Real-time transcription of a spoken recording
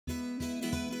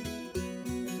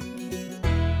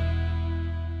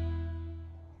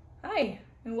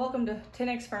and welcome to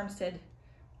 10X Farmstead.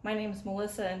 My name is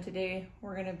Melissa, and today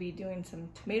we're going to be doing some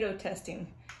tomato testing.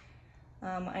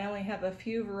 I only have a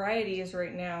few varieties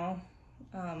right now.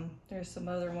 There's some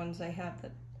other ones I have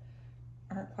that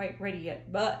aren't quite ready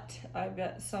yet, but I've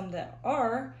got some that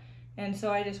are, and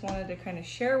so I just wanted to kind of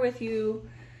share with you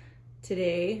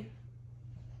today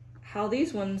how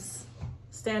these ones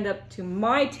stand up to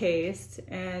my taste,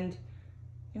 and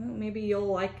maybe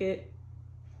you'll like it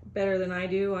better than I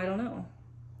do, I don't know.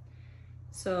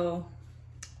 So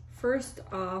first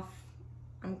off,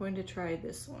 I'm going to try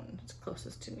this one. It's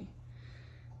closest to me.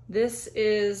 This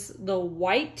is the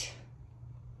White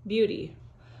Beauty.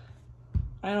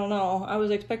 I don't know, I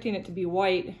was expecting it to be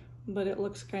white, but it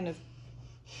looks kind of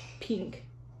pink,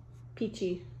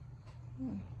 peachy.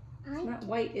 It's not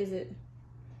white, is it?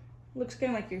 Looks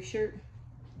kind of like your shirt.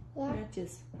 Yeah.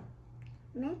 Matches.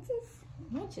 Matches?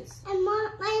 Matches. I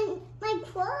want my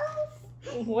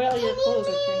clothes. Well, your clothes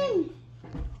are kind of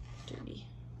dirty.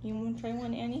 You want to try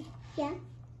one, Annie? Yeah.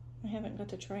 I haven't got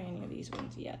to try any of these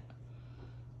ones yet.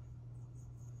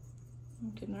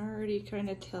 You can already kind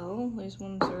of tell these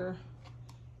ones are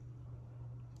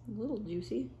a little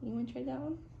juicy. You want to try that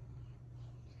one?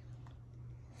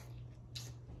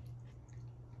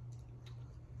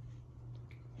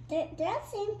 The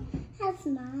dressing has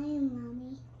mine,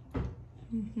 Mommy.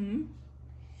 Mm-hmm.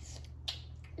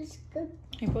 It's good.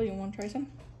 April, you want to try some?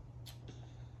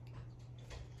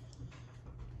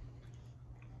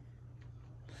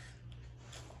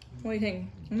 What do you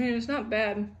think? I mean, it's not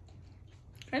bad.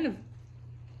 Kind of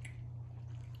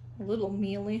a little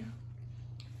mealy.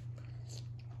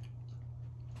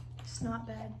 It's not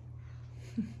bad.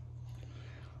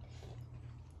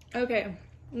 Okay,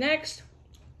 next.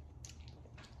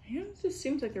 It just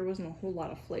seems like there wasn't a whole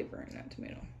lot of flavor in that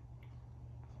tomato.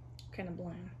 Kind of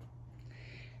bland.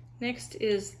 Next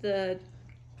is the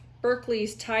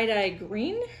Berkeley's Tie-Dye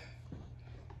Green,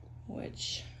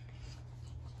 which,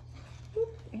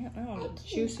 yeah, oh, the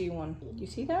juicy one. Do you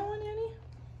see that one, Annie?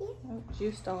 Yeah. Oh,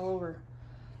 juiced all over.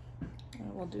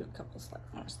 We'll do a couple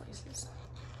more slices.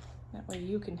 That way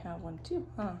you can have one too,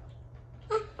 huh?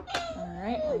 All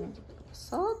right, we're gonna give it a little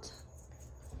salt.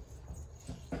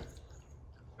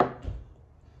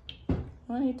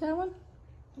 Want to eat that one?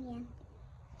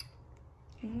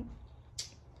 Yeah.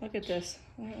 Look at this.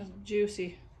 That was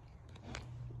juicy.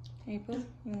 April,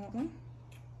 you want one?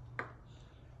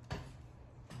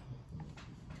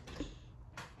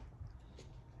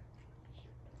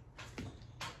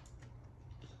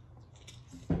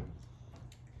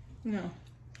 No.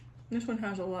 This one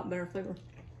has a lot better flavor.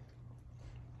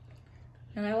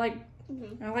 And I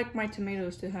like my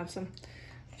tomatoes to have some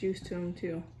juice to them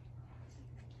too.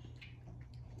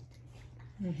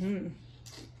 Do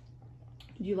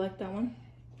you like that one?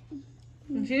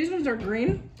 And see, these ones are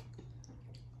green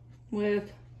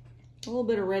with a little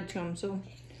bit of red to them, so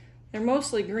they're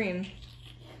mostly green.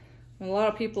 And a lot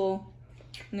of people,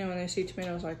 when they see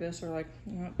tomatoes like this, are like,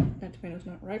 that tomato's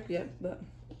not ripe yet. But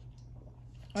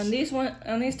on these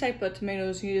type of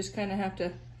tomatoes, you just kind of have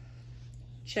to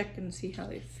check and see how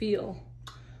they feel.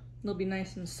 They'll be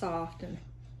nice and soft and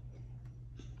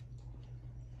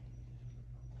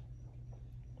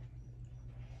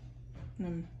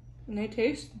they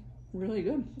taste really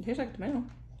good. It tastes like tomato.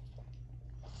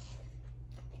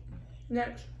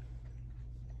 Next,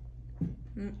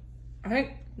 I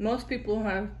think most people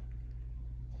have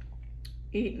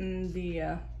eaten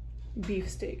the beef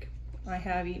steak. I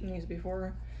have eaten these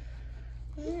before.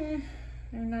 They're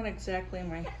not exactly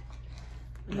my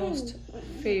most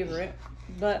favorite,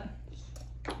 but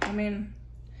I mean,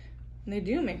 they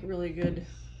do make really good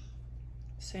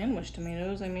sandwich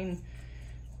tomatoes. I mean,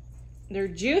 they're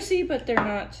juicy, but they're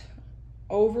not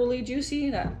overly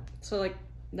juicy. So like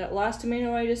that last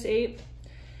tomato I just ate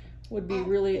would be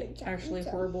really actually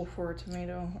horrible for a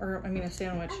tomato, or I mean a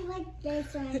sandwich. I like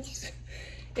this one.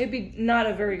 It'd be not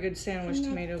a very good sandwich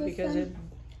tomato because it'd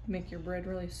make your bread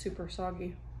really super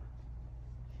soggy.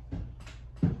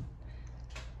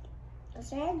 What's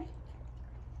that?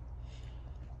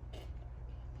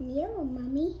 Yellow,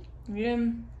 Mommy. Yeah,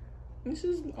 this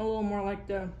is a little more like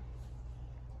the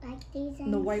These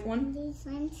ones. The white one? These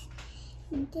ones.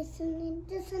 And this one and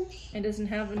this one. It doesn't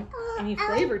have any I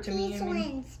flavor like to me. These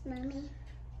ones, Mommy.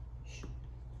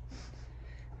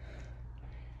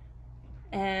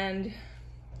 And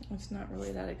it's not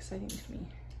really that exciting to me.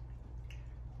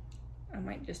 I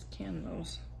might just can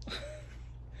those.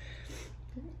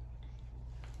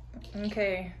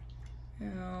 Okay,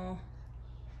 now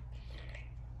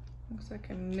looks like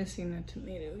I'm missing a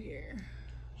tomato here.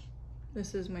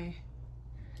 This is my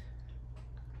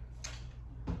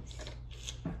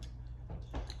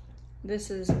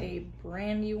This is a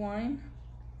brandy wine,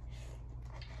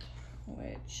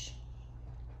 which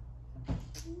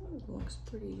looks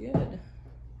pretty good.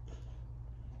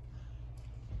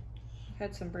 I've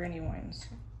had some brandy wines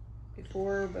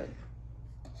before, but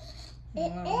I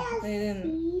don't know, they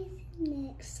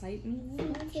didn't excite me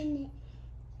much.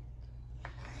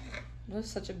 That's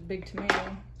such a big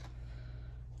tomato.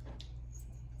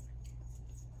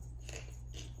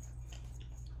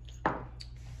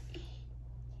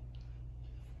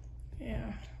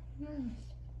 Yeah.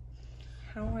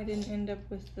 How I didn't end up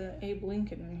with the Abe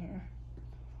Lincoln in here.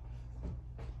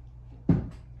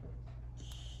 I'm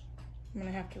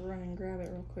gonna have to run and grab it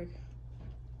real quick.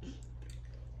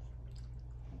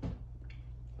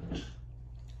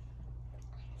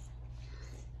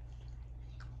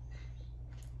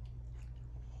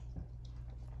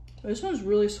 This one's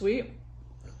really sweet.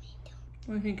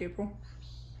 What do you think, April?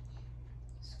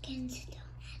 Skins don't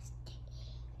have to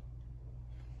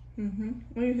eat.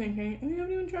 What do you think, Hank? We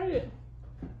haven't even tried it.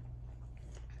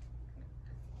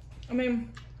 I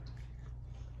mean,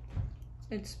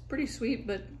 it's pretty sweet,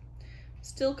 but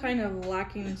still kind of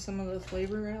lacking some of the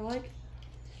flavor I like.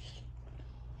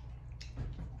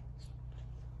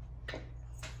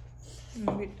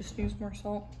 Maybe just use more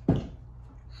salt.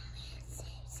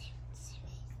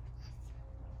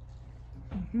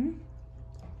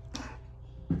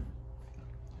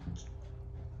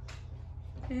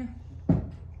 Yeah.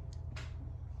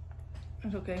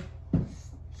 That's okay.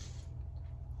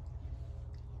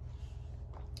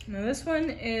 Now this one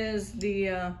is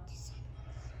the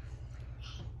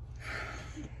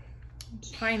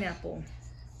pineapple,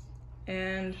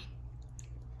 and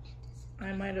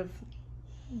I might have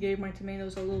gave my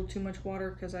tomatoes a little too much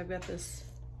water because I've got this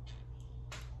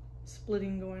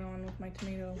splitting going on with my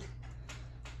tomato.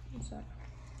 What's that?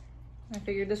 I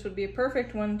figured this would be a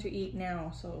perfect one to eat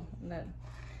now, so that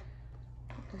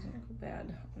doesn't go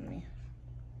bad on me.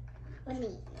 I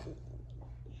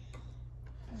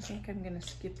think I'm gonna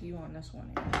skip you on this one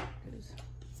because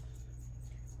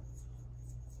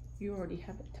you already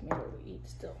have a tomato to eat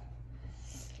still.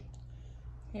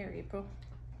 Here, April.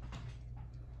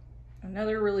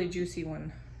 Another really juicy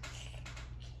one.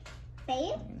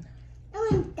 Babe? I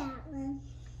want that one.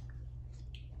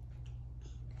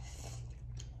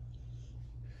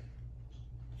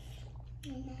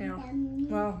 Yeah.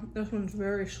 Wow, this one's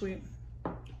very sweet.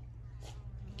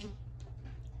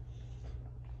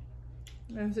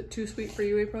 Is it too sweet for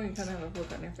you, April? You kind of have a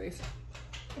look on your face.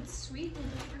 It's sweet, but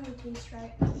it doesn't really taste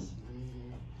right.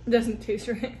 It doesn't taste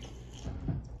right.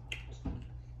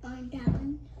 I want that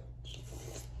one.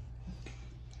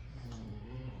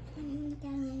 I want that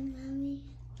one,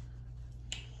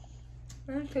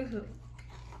 Mommy. It tastes a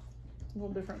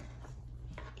little different.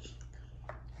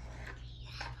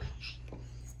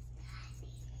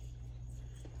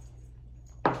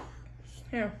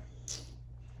 Here.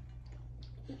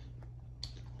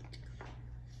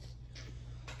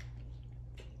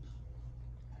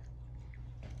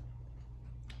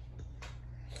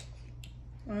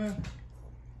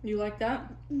 You like that?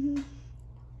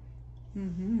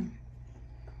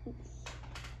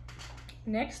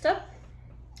 Next up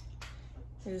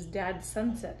is Dad's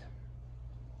Sunset.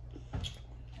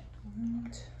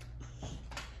 And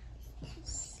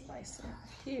slice it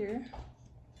here.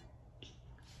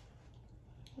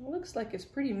 It looks like it's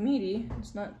pretty meaty.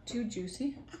 It's not too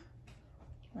juicy.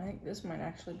 I think this might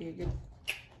actually be a good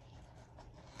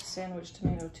sandwich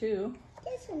tomato too.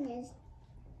 This one is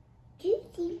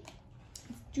juicy.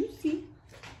 Juicy.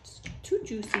 It's too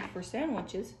juicy for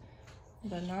sandwiches,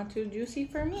 but not too juicy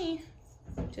for me,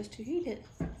 just to eat it.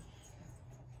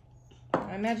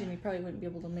 I imagine you probably wouldn't be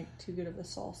able to make too good of a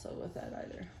salsa with that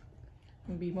either.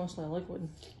 It'd be mostly liquid.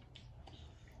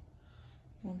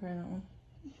 Wanna try that one?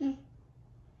 Okay.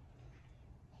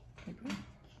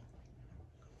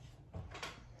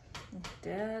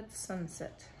 Dad's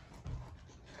Sunset.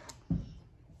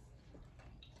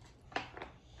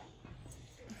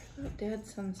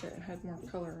 Dad's Sunset had more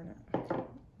color in it,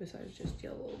 besides just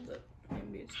yellow, but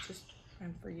maybe it's just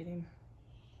I'm forgetting.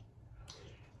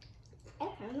 I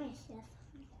found myself.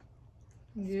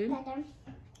 Good? Better.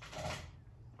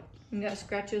 You got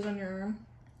scratches on your arm?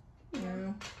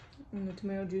 No. And the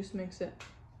tomato juice makes it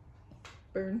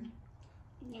burn?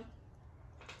 Yeah.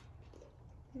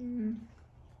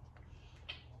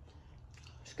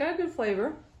 It's got a good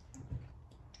flavor.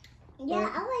 Yeah,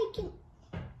 I like it.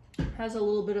 Has a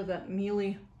little bit of that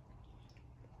mealy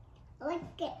I like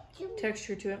it too.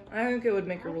 texture to it. I think it would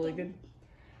make a really good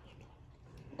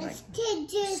It's too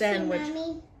juicy, sandwich.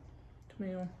 Mommy.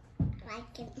 tomato. I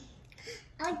like it.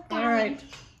 I like that All right.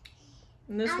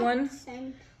 And this one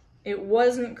It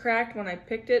wasn't cracked when I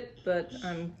picked it, but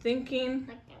I'm thinking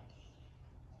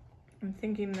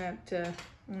that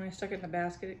when I stuck it in the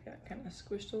basket, it got kind of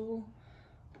squished a little.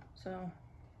 So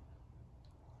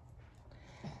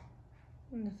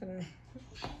nothing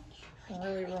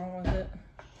really wrong with it.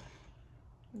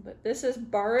 But this is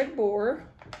Barred Boar,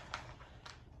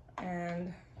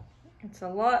 and it's a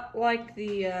lot like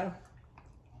the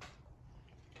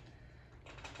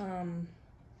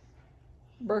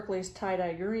Berkeley's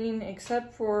tie-dye green,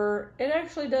 except for it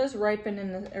actually does ripen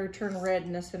in the, or turn red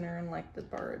in the center, unlike the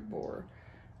Barred Boar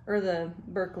or the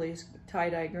Berkeley's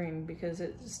tie-dye green, because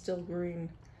it's still green.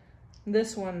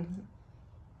 This one,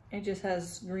 it just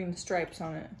has green stripes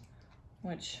on it,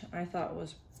 which I thought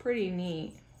was pretty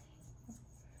neat.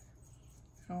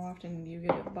 How often do you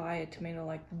get to buy a tomato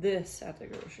like this at the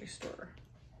grocery store?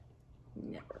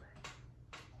 Never.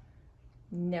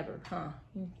 Never, huh?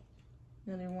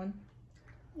 Another one?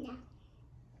 No.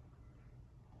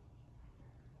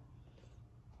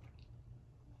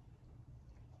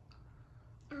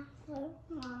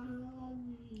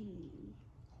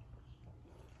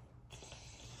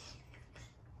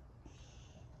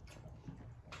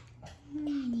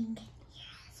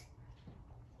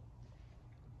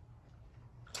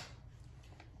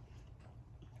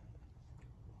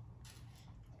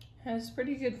 Has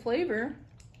pretty good flavor.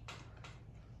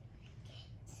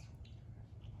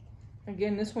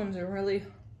 Again, this one's a really,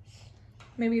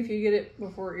 maybe if you get it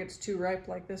before it gets too ripe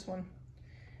like this one, it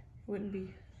wouldn't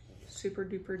be super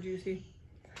duper juicy,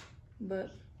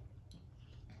 but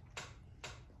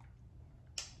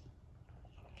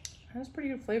has pretty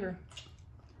good flavor.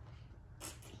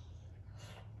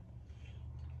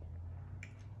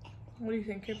 What do you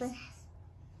think, April?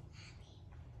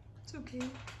 It's okay.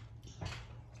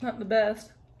 Not the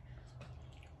best.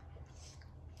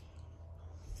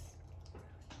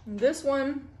 And this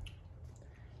one,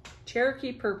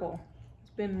 Cherokee Purple.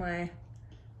 It's been my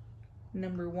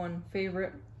 #1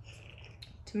 favorite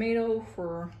tomato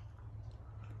for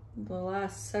the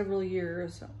last several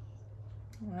years.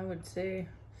 I would say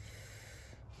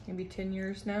maybe 10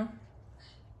 years now.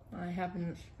 I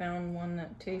haven't found one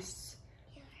that tastes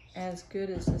as good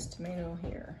as this tomato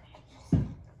here.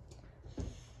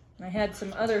 I had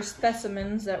some other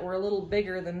specimens that were a little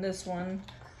bigger than this one,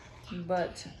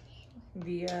 but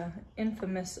the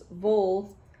infamous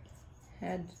vole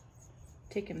had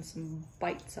taken some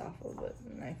bites off of it,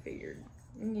 and I figured,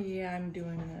 yeah, I'm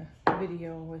doing a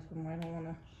video with them. I don't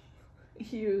want to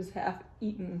use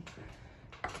half-eaten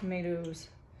tomatoes.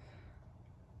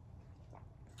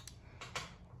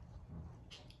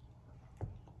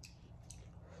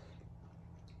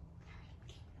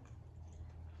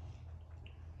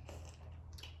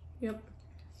 Yep,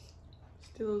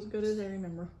 still as good as I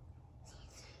remember.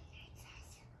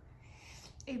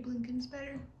 Abe Lincoln's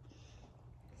better.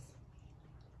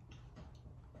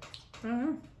 I don't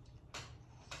know.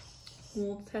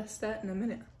 We'll test that in a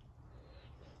minute.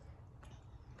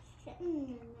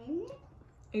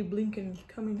 Abe Lincoln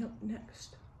coming up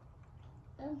next.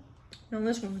 Oh. No,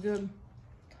 this one's good.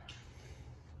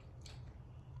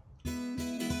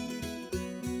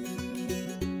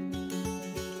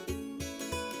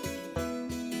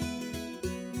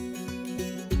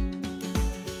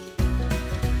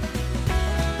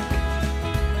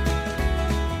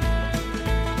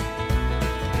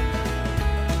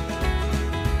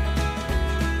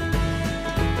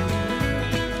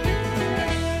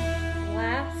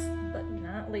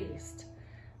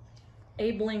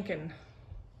 Abe Lincoln.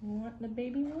 You want the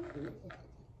baby one?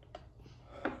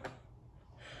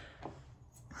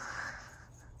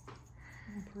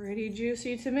 Pretty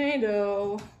juicy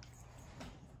tomato.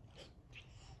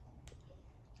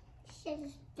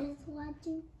 She's just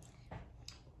watching.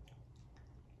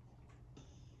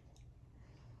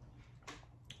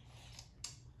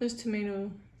 This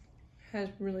tomato has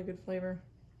really good flavor.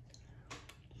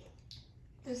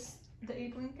 The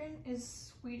Abe Lincoln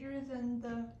is sweeter than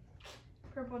the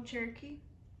Purple Cherokee,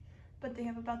 but they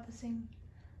have about the same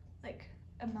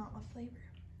amount of flavor.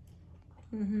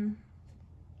 Mm-hmm.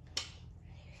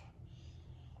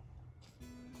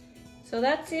 So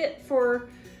that's it for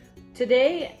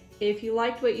today. If you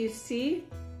liked what you see,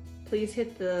 please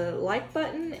hit the like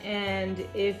button, and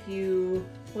if you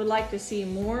would like to see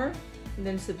more,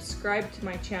 then subscribe to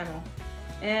my channel.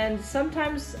 And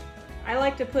sometimes I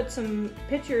like to put some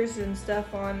pictures and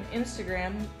stuff on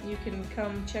Instagram. You can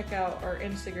come check out our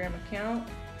Instagram account,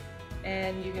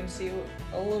 and you can see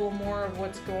a little more of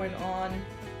what's going on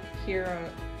here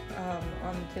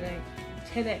on the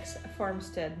 10X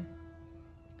Farmstead.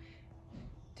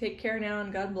 Take care now,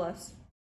 and God bless.